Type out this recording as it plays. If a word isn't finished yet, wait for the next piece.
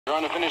We're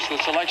going to finish the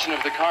selection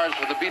of the cards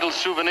for the Beatles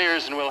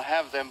souvenirs, and we'll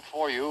have them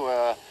for you.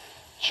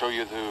 Show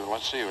you the,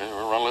 let's see,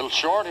 we're a little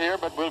short here,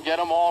 but we'll get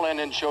them all in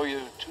and show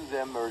you to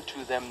them, or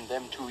to them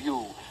to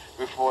you,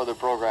 before the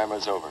program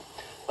is over.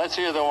 Let's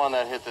hear the one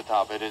that hit the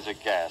top. It is a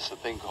gas, a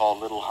thing called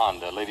Little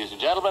Honda. Ladies and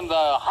gentlemen, the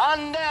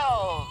Honda!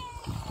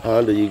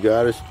 Honda, you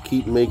gotta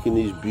keep making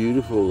these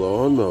beautiful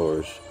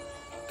lawnmowers.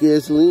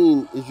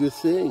 Gasoline is your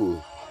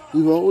thing.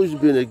 You've always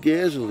been a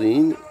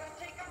gasoline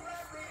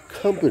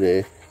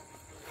company.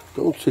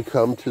 Don't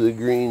succumb to the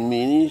green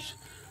meanies.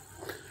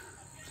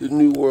 The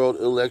New World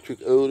Electric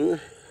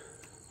Oder.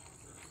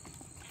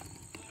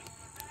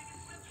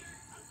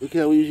 Look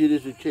how easy it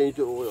is to change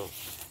the oil.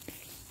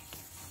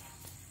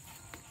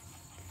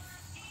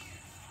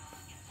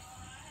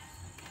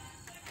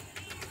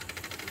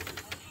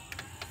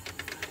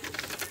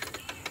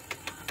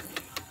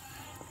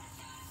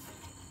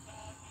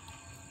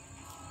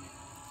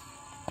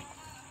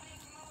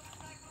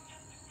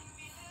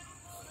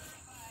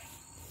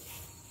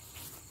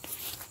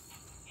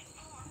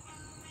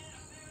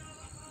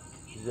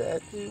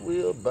 Exactly,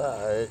 we'll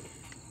buy it.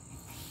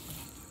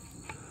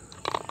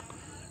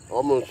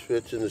 Almost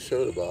fits in the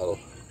soda bottle.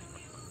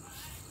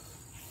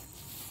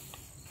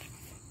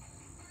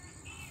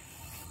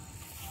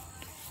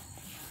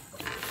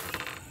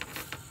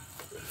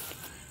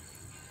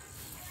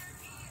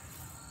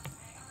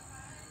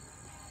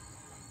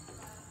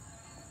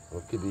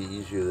 What could be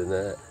easier than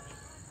that?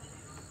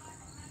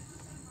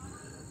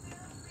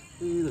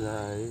 Be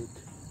light.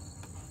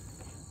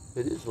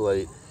 It is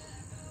light.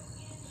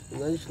 A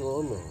nice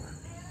lawnmower.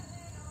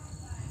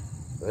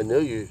 I know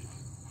you're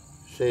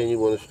saying you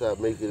want to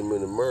stop making them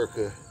in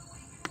America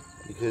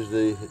because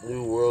the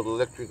New World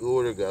Electric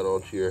Order got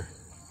onto you.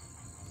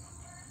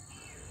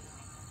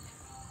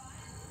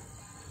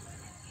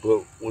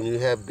 But when you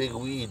have big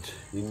weeds,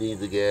 you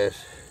need the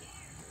gas.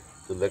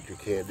 The electric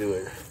can't do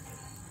it.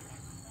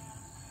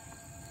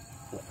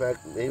 In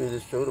fact, maybe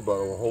this soda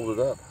bottle will hold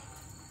it up.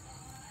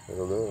 I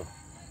don't know.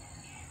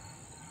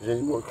 Is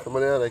any more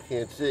coming out? I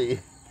can't see.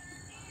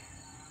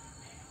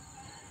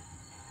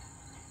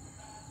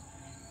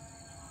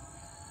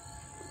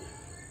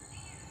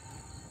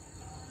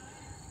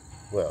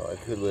 Well, I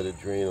could let it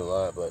drain a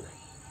lot, but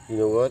you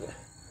know what?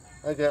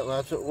 I got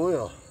lots of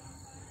oil.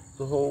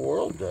 The whole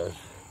world does.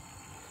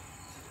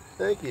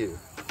 Thank you.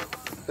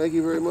 Thank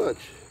you very much.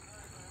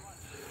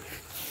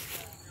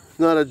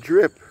 Not a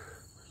drip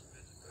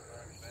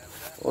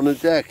on the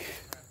deck.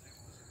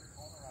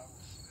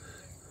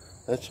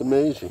 That's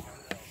amazing.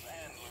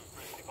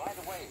 By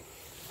the way,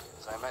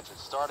 as I mentioned,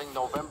 starting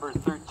November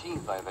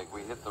 13th, I think,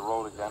 we hit the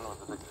road again with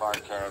the big fire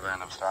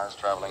caravan of stars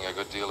traveling a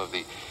good deal of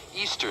the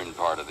eastern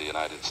part of the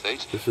United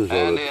States. This was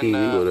on the TV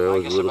when I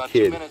was a little about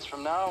kid. 2 minutes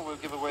from now, we'll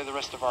give away the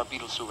rest of our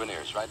Beatles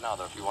souvenirs. Right now,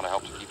 though, if you want to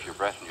help to keep your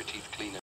breath and your teeth clean.